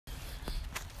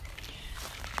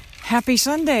Happy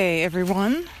Sunday,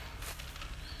 everyone.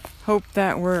 Hope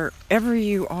that wherever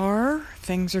you are,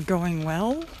 things are going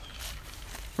well.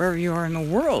 Wherever you are in the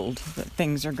world, that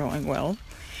things are going well.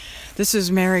 This is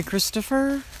Mary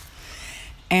Christopher,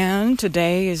 and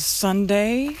today is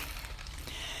Sunday,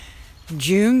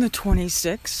 June the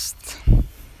 26th.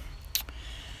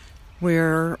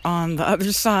 We're on the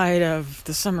other side of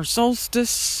the summer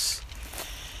solstice,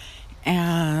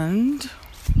 and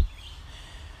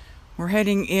we're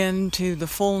heading into the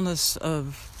fullness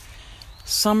of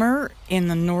summer in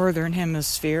the northern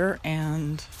hemisphere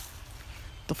and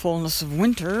the fullness of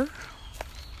winter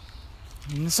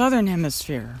in the southern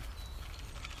hemisphere.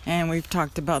 And we've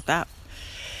talked about that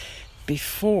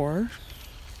before.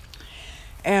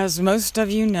 As most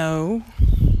of you know,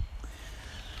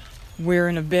 we're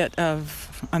in a bit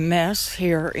of a mess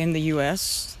here in the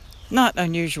U.S. Not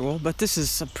unusual, but this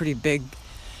is a pretty big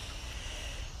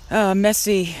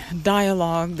messy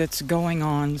dialogue that's going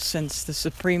on since the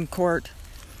Supreme Court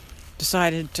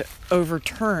decided to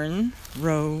overturn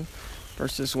Roe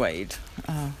versus Wade.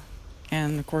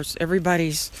 And of course,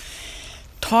 everybody's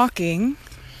talking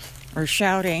or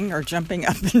shouting or jumping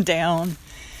up and down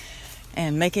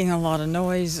and making a lot of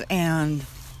noise, and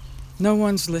no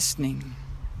one's listening.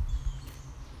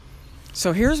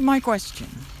 So here's my question.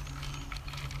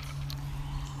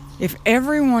 If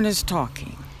everyone is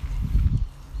talking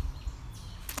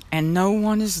and no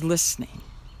one is listening,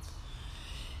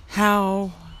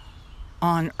 how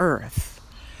on earth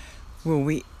will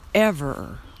we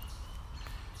ever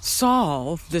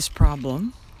solve this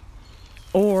problem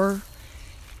or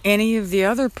any of the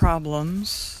other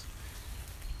problems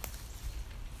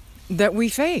that we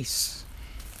face?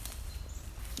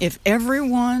 If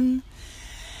everyone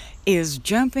is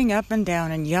jumping up and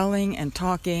down and yelling and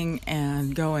talking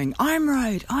and going, I'm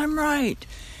right,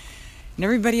 and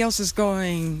everybody else is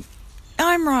going,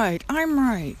 I'm right.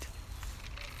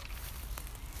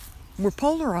 We're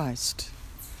polarized.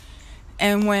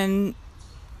 And when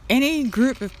any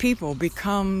group of people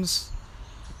becomes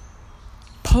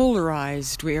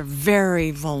polarized, we are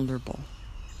very vulnerable.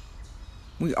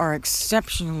 We are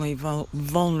exceptionally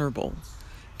vulnerable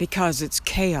because it's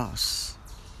chaos.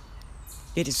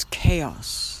 It is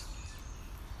chaos.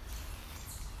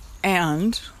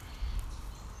 And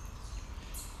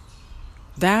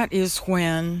that is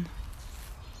when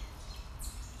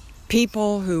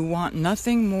people who want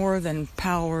nothing more than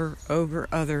power over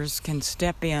others can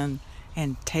step in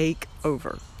and take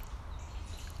over.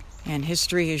 And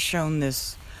history has shown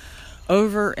this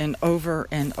over and over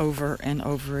and over and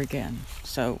over again.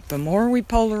 So the more we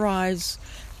polarize,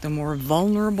 the more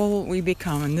vulnerable we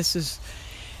become. And this is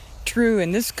true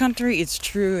in this country. It's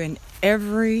true in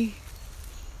every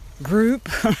group,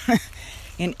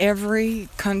 in every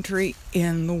country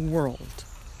in the world.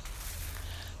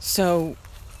 So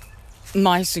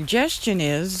my suggestion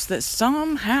is that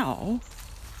somehow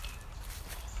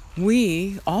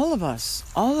we, all of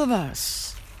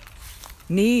us,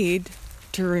 need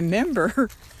to remember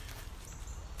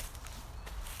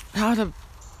how to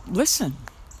listen,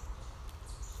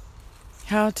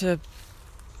 how to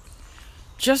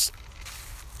just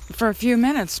for a few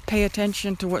minutes pay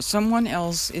attention to what someone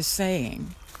else is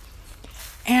saying.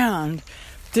 And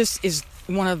this is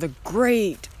one of the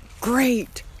great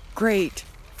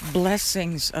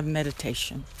blessings of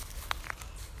meditation.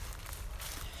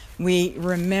 We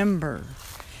remember,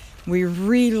 we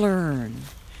relearn,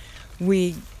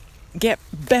 we get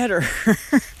better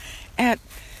at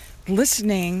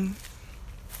listening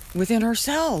within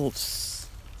ourselves.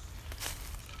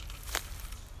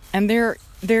 And there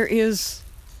is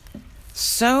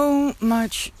so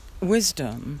much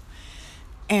wisdom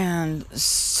and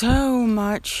so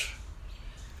much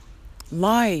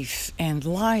life and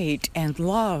light and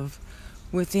love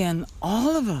within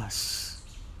all of us.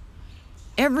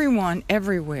 Everyone,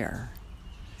 everywhere.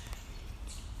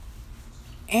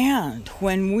 And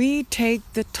when we take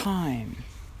the time,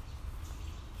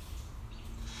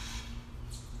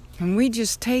 when we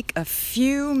just take a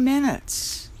few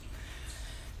minutes,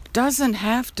 doesn't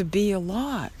have to be a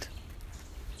lot.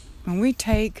 When we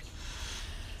take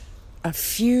a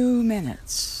few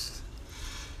minutes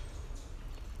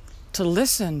to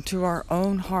listen to our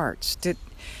own hearts, to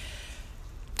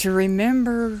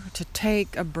remember to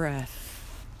take a breath,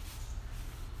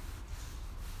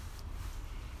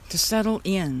 to settle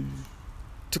in,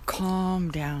 to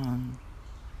calm down,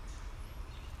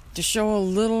 to show a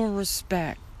little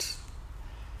respect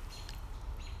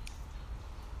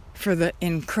for the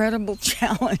incredible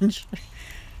challenge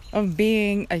of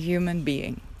being a human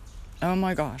being. Oh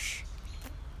my gosh.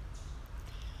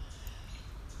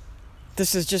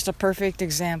 this is just a perfect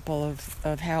example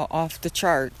of how off the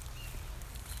chart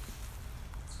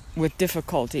with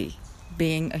difficulty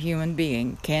being a human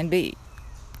being can be.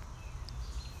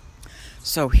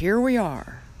 So here we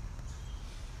are.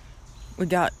 We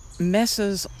got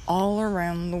messes all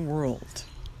around the world.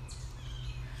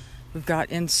 We've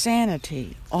got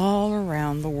insanity all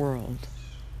around the world.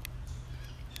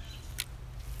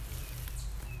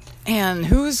 And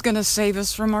who's going to save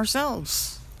us from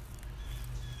ourselves?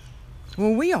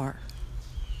 Well, we are.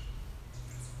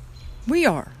 We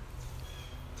are.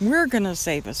 We're going to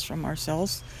save us from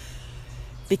ourselves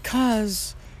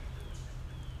because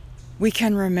we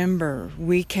can remember.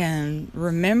 We can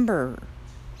remember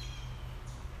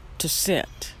to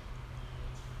sit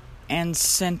and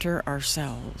center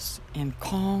ourselves and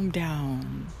calm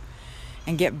down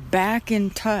and get back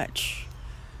in touch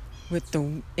with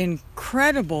the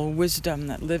incredible wisdom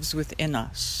that lives within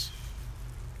us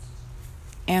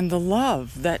and the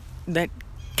love that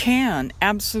can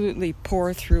absolutely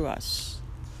pour through us,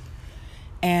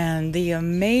 and the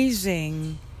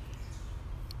amazing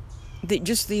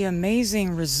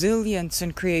resilience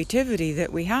and creativity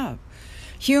that we have.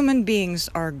 Human beings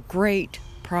are great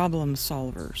problem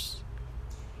solvers,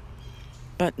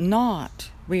 but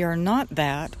we are not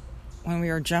that when we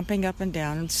are jumping up and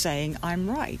down and saying, I'm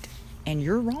right and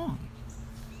you're wrong.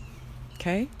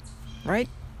 Okay? Right?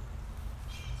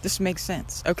 This makes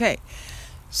sense. Okay.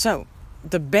 So,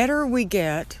 the better we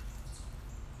get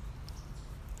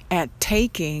at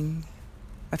taking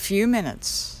a few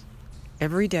minutes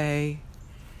every day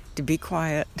to be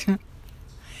quiet, to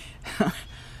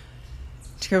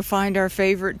go find our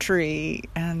favorite tree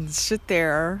and sit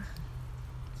there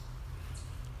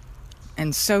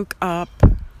and soak up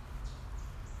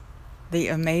the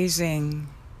amazing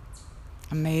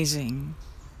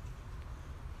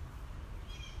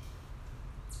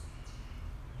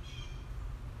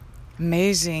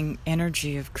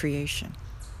energy of creation.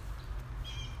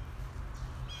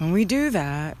 When we do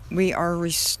that, we are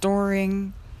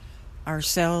restoring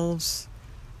ourselves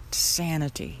to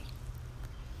sanity.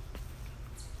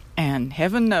 And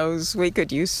heaven knows we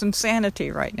could use some sanity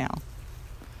right now,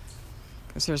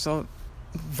 because there's a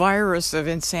virus of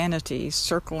insanity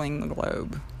circling the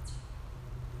globe.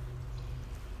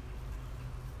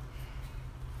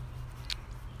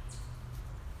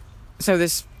 So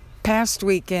this past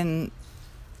week in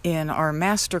our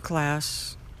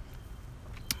masterclass,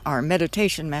 our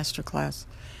meditation masterclass,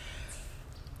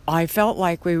 I felt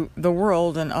like the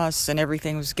world and us and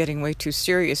everything was getting way too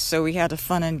serious, so we had a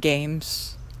fun and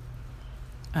games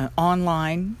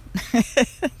online.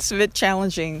 It's a bit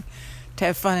challenging to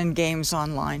have fun and games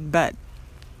online, but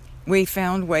we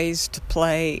found ways to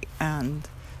play and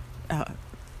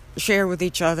share with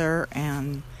each other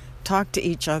and talk to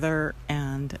each other,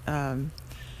 and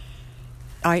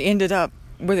I ended up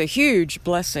with a huge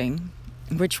blessing,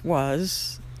 which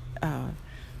was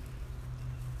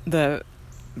the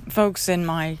folks in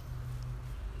my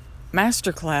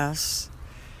masterclass.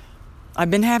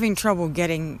 I've been having trouble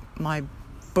getting my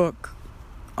book,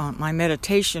 my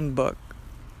meditation book,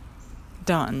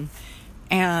 done,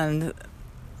 and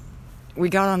we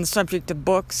got on the subject of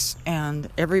books, and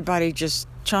everybody just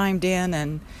chimed in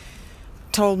and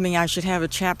told me I should have a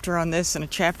chapter on this and a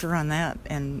chapter on that,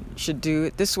 and should do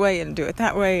it this way and do it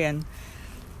that way,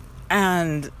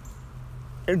 and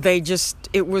they just,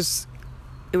 it was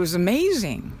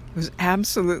amazing. It was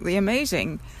absolutely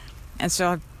amazing. And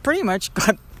so I've pretty much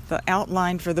got the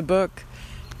outline for the book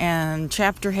and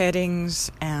chapter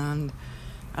headings, and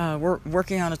we're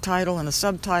working on a title and a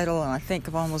subtitle, and I think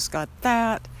I've almost got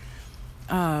that.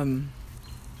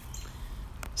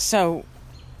 So,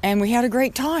 and we had a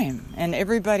great time, and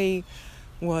everybody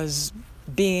was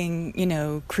being,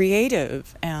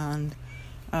 creative, and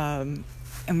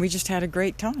we just had a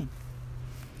great time.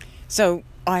 So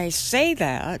I say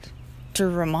that to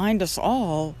remind us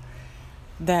all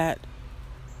that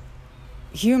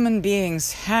human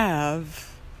beings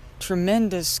have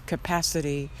tremendous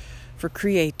capacity for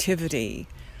creativity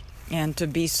and to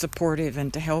be supportive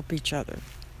and to help each other.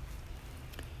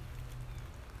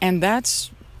 And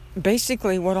that's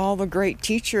basically what all the great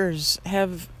teachers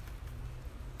have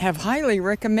highly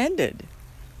recommended,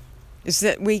 is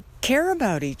that we care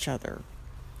about each other,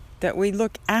 that we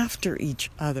look after each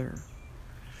other,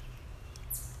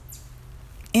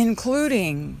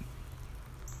 including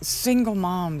single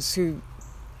moms who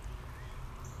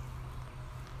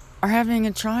are having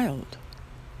a child,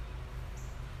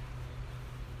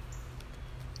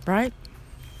 right?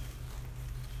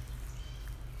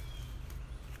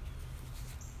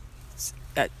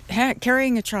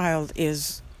 Carrying a child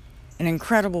is an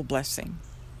incredible blessing.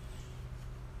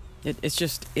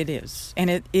 It is. And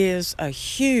it is a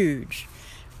huge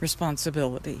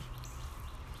responsibility.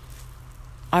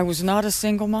 I was not a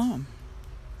single mom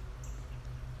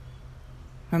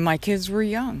when my kids were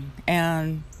young,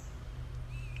 and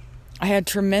I had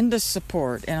tremendous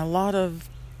support and a lot of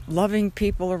loving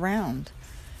people around.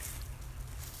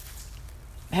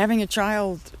 Having a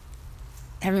child,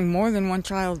 having more than one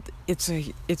child, it's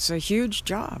a huge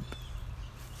job.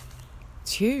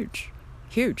 It's huge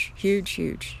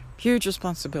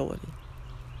responsibility.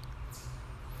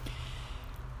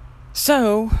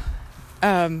 So,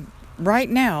 right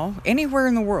now, anywhere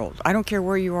in the world, I don't care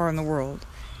where you are in the world,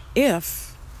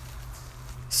 if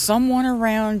someone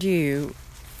around you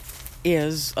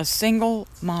is a single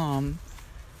mom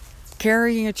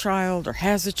carrying a child or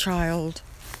has a child,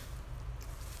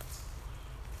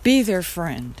 be their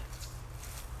friend.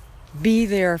 Be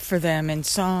there for them in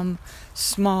some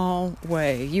small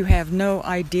way. You have no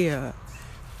idea.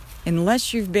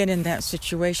 Unless you've been in that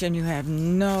situation, you have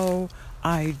no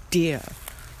idea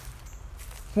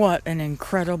what an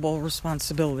incredible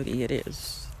responsibility it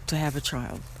is to have a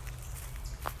child.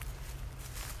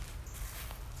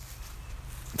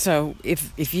 So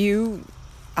even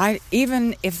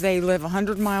if they live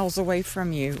 100 miles away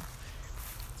from you,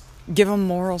 give them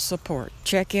moral support.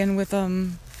 Check in with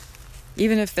them,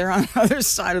 even if they're on the other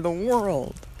side of the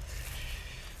world,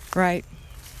 right?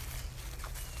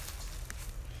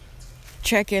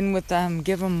 Check in with them,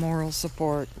 give them moral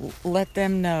support, let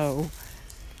them know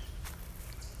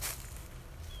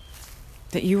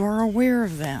that you are aware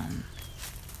of them.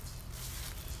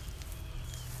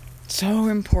 So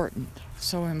important.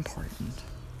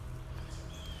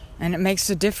 And it makes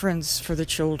a difference for the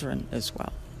children as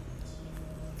well.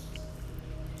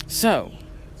 So,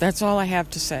 that's all I have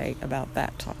to say about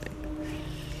that topic.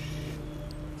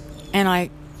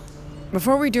 And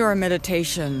before we do our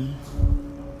meditation,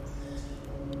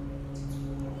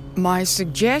 my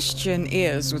suggestion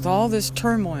is, with all this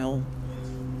turmoil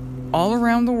all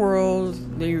around the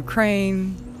world, the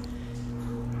Ukraine,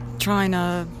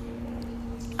 China,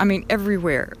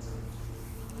 everywhere,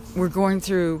 we're going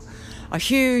through a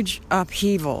huge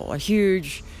upheaval, a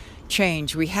huge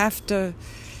change. We have to,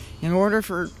 in order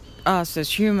for us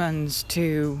as humans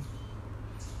to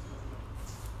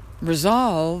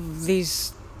resolve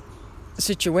these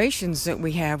situations that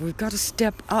we have, we've got to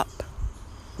step up.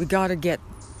 We got to get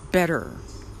better.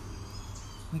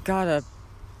 We got to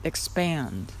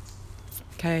expand.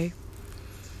 Okay?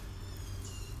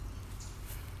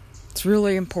 It's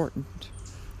really important.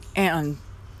 And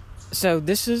so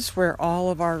this is where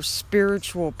all of our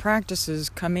spiritual practices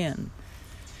come in.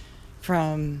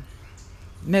 From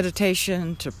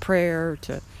meditation to prayer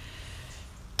to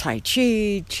Tai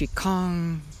Chi,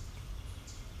 Qigong.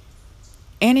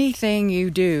 Anything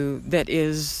you do that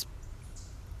is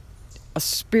a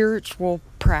spiritual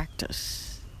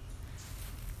practice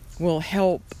will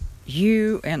help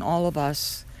you and all of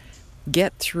us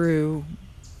get through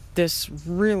this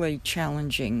really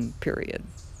challenging period.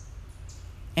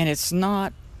 And it's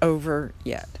not over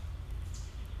yet.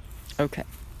 Okay.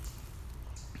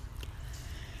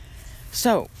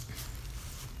 So,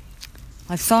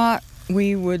 I thought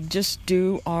we would just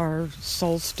do our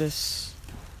solstice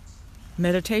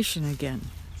meditation again.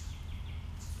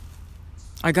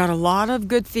 I got a lot of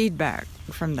good feedback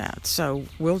from that, so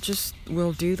we'll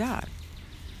do that.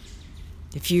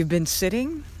 If you've been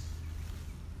sitting,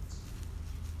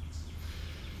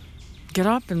 get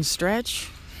up and stretch.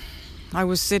 I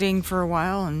was sitting for a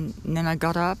while, and then I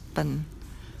got up and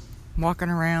walking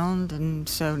around, and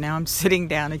so now I'm sitting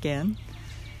down again.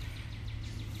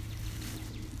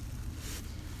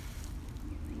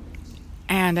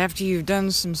 And after you've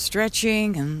done some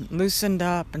stretching and loosened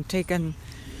up and taken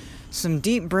some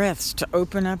deep breaths to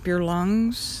open up your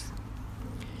lungs,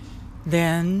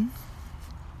 then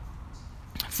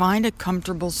find a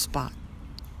comfortable spot.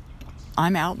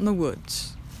 I'm out in the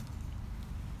woods.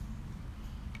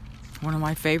 One of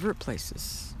my favorite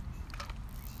places.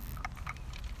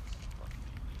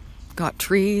 Got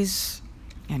trees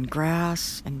and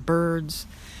grass and birds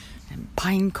and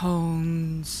pine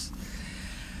cones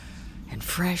and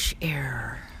fresh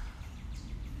air.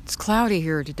 It's cloudy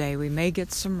here today. We may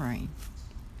get some rain.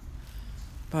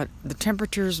 But the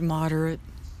temperature's moderate.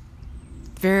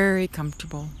 Very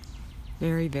comfortable.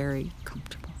 Very, very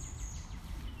comfortable.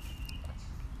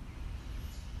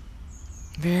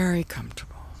 Very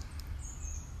comfortable.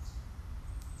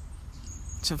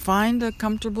 So find a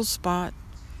comfortable spot.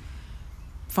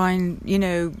 Find,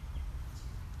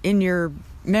 in your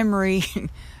memory,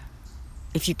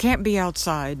 if you can't be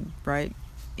outside, right?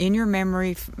 In your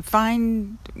memory,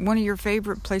 find one of your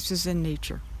favorite places in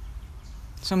nature.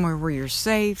 somewhere where you're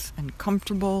safe and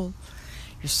comfortable,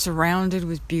 you're surrounded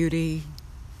with beauty.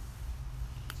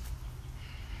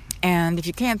 And if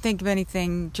you can't think of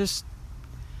anything, just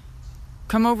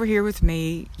come over here with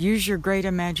me. Use your great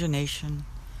imagination.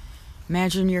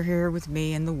 Imagine you're here with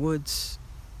me in the woods.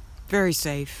 Very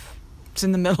safe. It's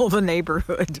in the middle of the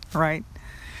neighborhood, right?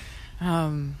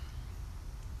 Plenty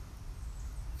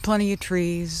of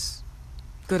trees,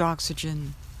 good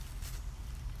oxygen,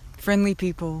 friendly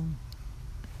people.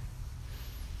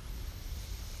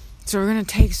 So we're going to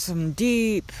take some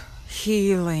deep,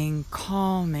 healing,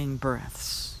 calming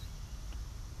breaths.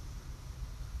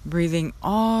 Breathing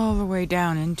all the way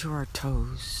down into our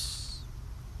toes.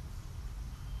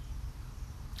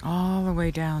 All the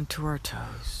way down to our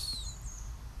toes.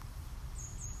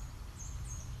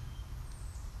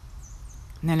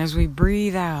 And then as we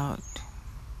breathe out,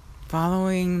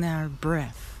 following our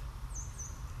breath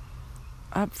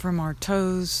up from our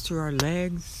toes to our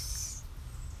legs,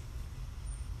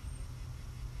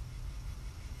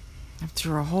 up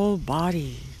through our whole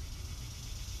body,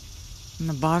 from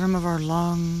the bottom of our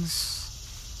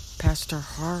lungs, past our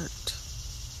heart,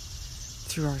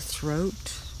 through our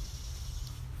throat,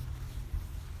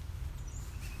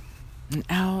 and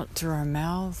out through our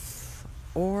mouth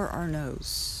or our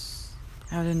nose,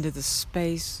 out into the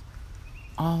space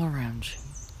all around you.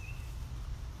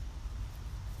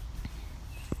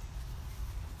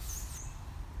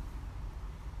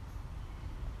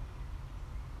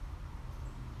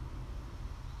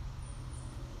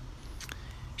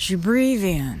 As you breathe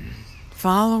in,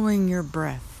 following your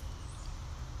breath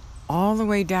all the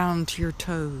way down to your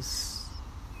toes,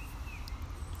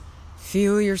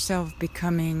 feel yourself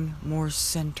becoming more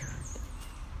centered.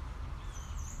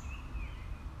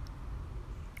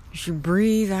 As you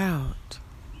breathe out,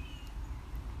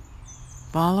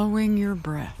 following your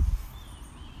breath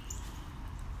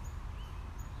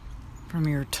from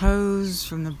your toes,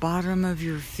 from the bottom of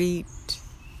your feet,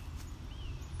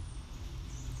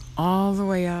 all the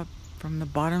way up from the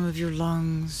bottom of your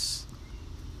lungs,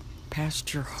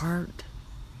 past your heart,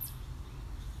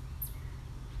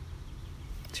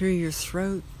 through your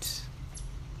throat,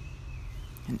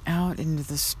 and out into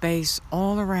the space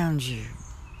all around you.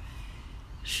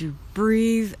 As you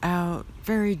breathe out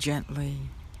very gently,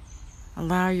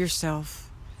 allow yourself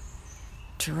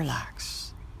to relax.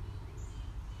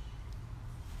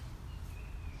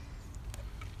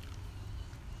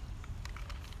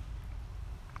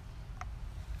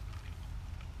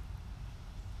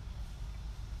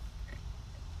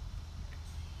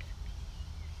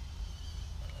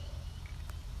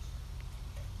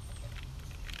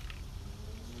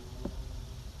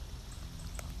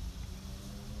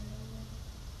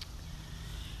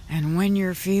 And when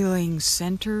you're feeling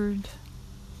centered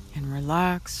and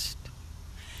relaxed,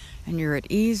 and you're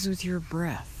at ease with your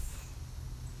breath,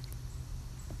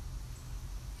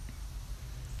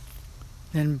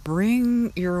 then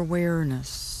bring your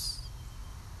awareness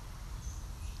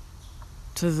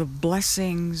to the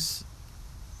blessings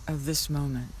of this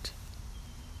moment.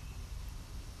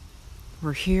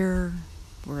 We're here,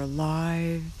 we're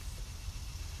alive,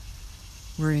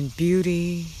 we're in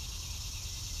beauty.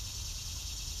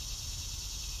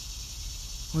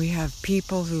 We have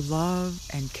people who love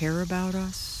and care about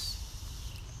us,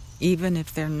 even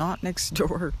if they're not next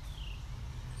door.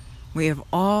 We have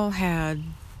all had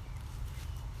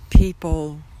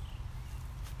people,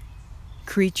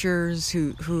 creatures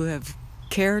who have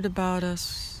cared about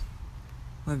us,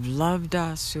 who have loved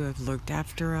us, who have looked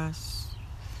after us.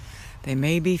 They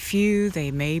may be few, they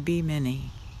may be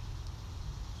many.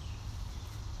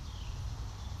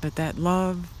 But that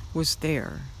love was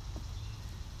there.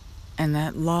 And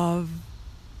that love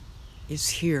is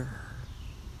here.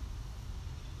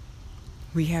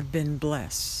 We have been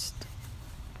blessed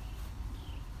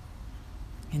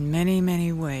in many,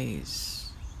 many ways.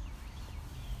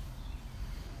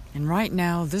 And right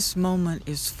now, this moment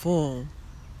is full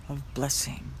of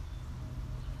blessing.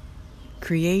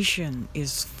 Creation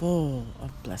is full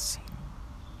of blessing.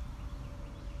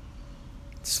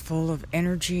 It's full of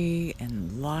energy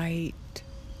and light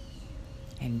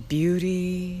and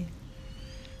beauty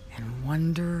and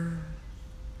wonder.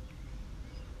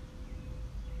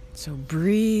 So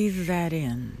breathe that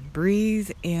in.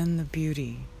 Breathe in the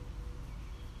beauty.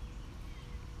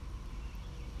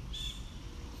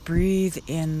 Breathe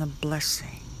in the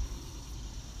blessing.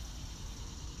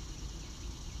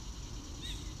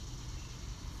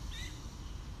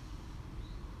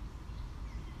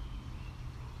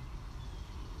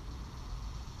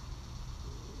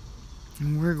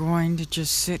 And we're going to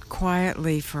just sit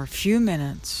quietly for a few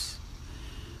minutes,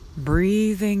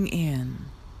 breathing in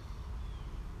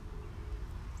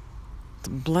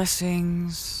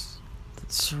blessings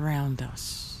that surround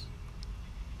us.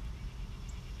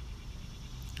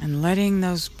 And letting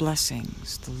those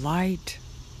blessings, the light,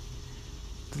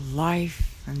 the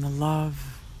life, and the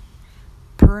love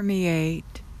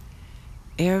permeate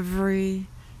every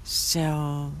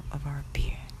cell of our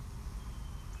being.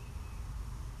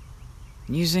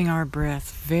 Using our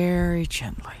breath very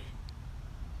gently.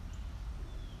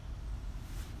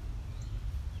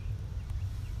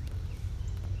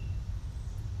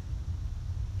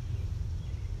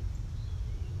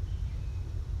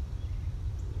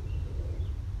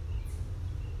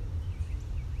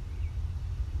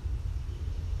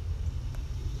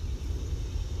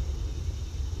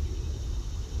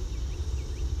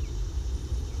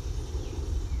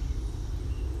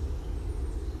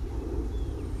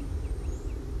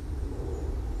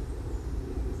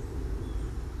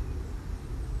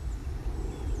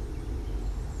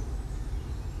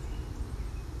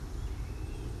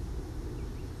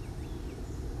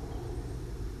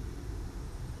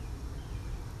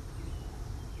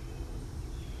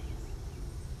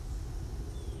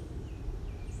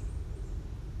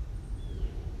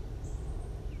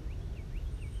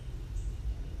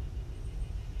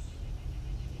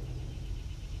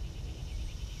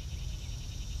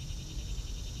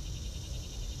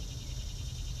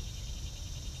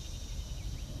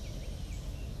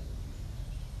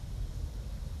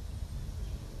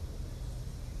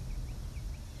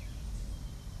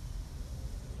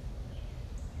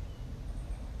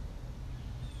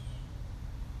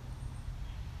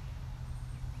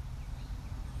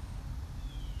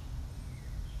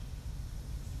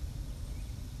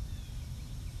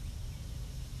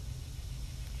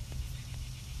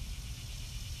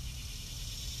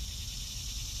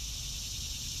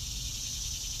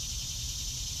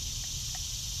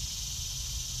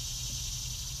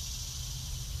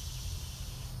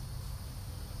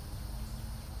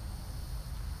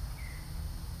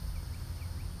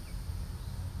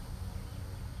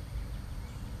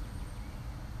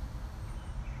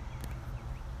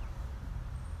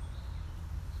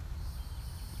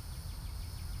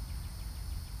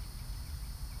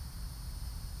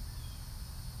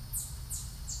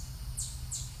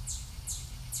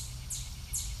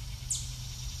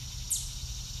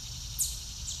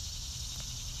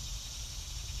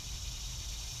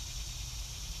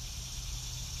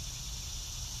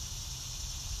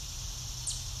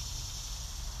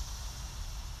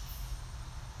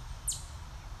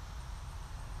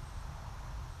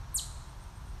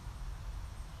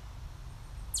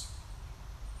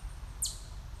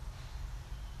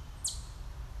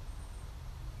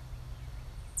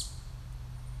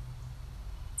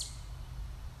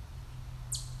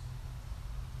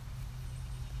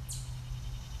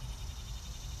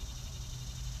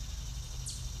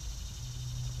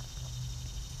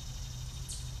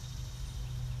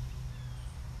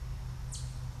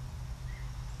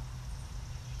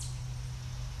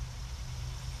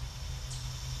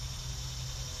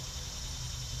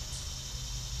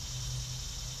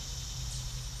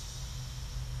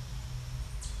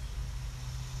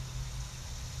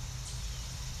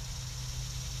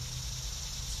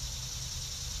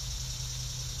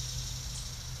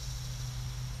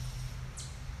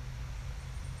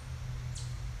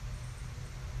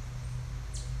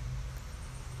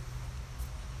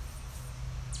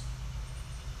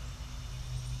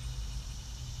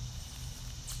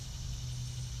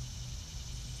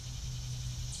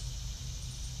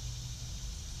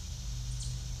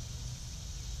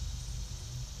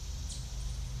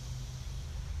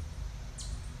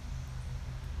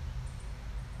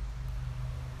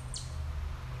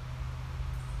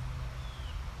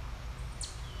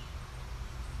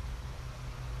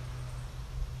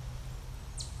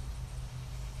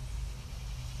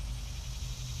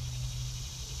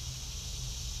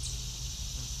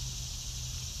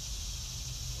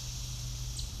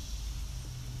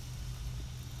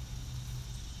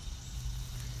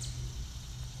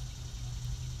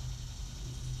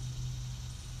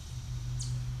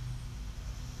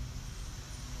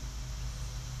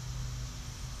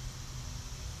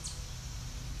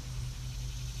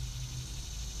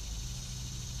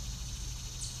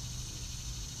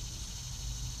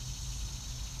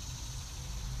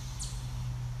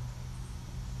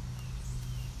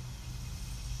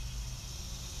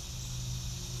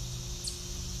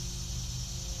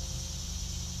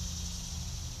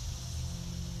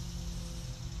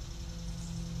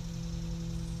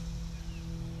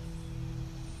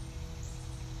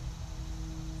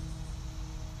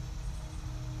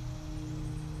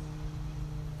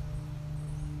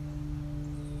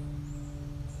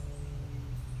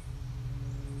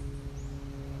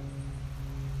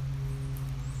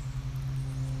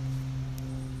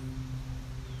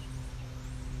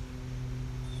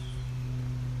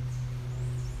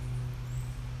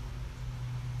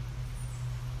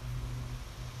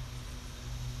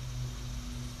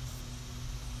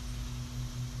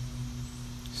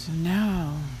 So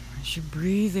now, as you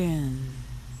breathe in,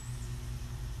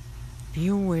 be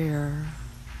aware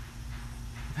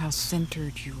of how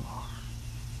centered you are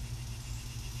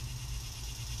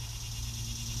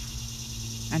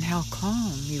and how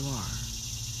calm you are.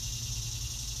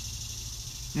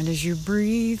 And as you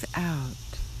breathe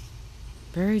out,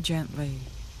 very gently,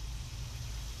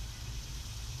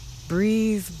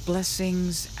 breathe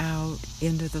blessings out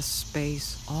into the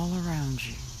space all around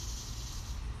you.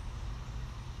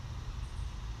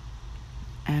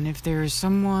 And if there is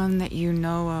someone that you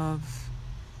know of,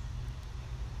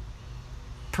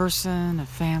 person, a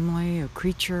family, a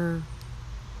creature,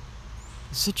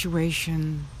 a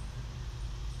situation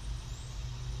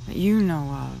that you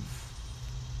know of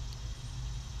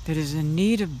that is in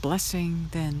need of blessing,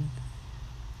 then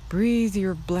breathe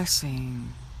your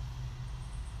blessing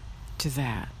to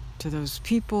that, to those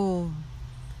people,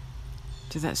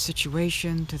 to that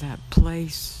situation, to that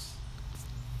place.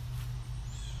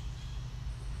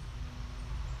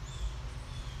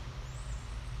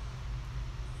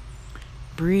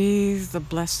 Breathe the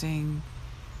blessing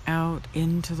out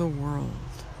into the world.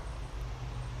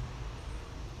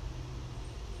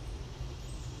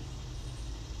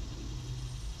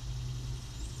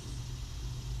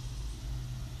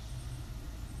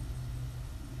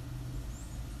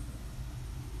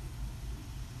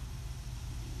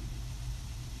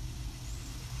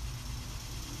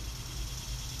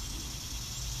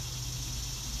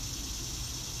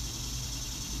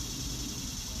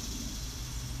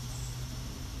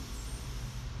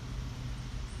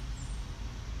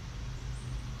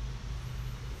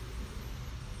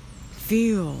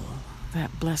 Feel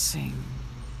that blessing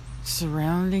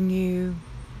surrounding you,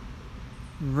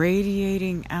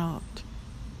 radiating out.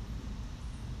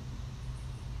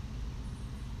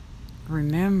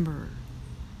 Remember,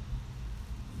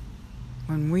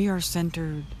 when we are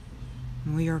centered,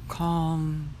 when we are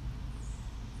calm,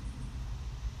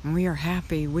 when we are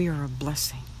happy, we are a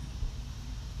blessing.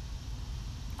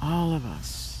 All of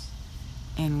us.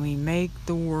 And we make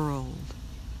the world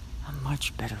a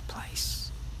much better place.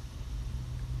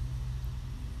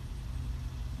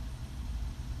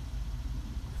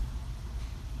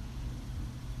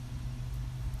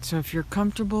 So if you're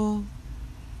comfortable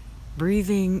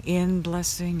breathing in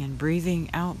blessing and breathing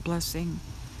out blessing,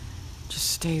 just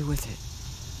stay with it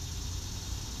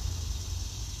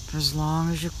for as long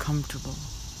as you're comfortable.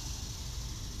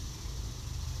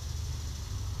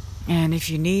 And if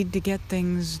you need to get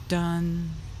things done,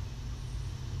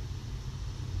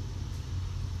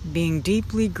 being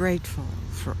deeply grateful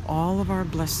for all of our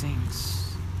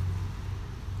blessings,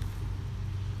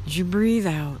 as you breathe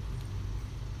out,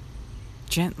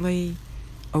 gently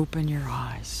open your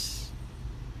eyes.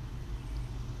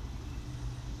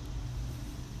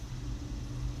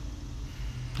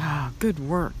 Ah, good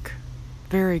work.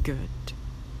 Very good.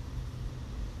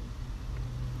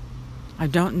 I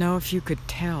don't know if you could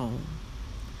tell,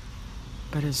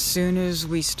 but as soon as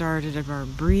we started our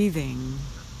breathing,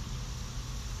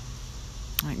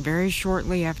 like very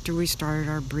shortly after we started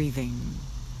our breathing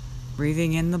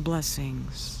in the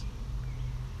blessings,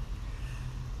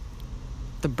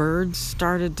 the birds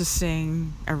started to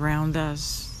sing around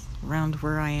us, around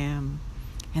where I am,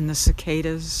 and the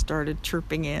cicadas started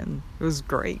chirping in. It was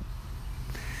great.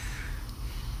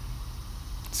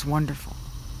 It's wonderful.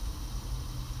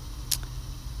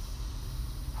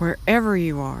 Wherever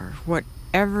you are,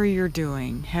 whatever you're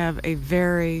doing, have a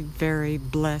very, very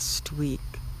blessed week.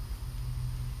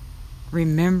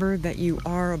 Remember that you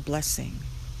are a blessing,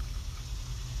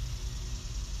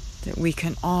 that we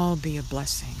can all be a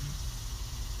blessing.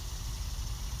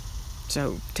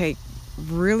 So take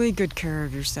really good care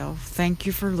of yourself. Thank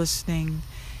you for listening,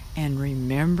 and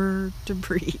remember to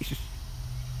breathe.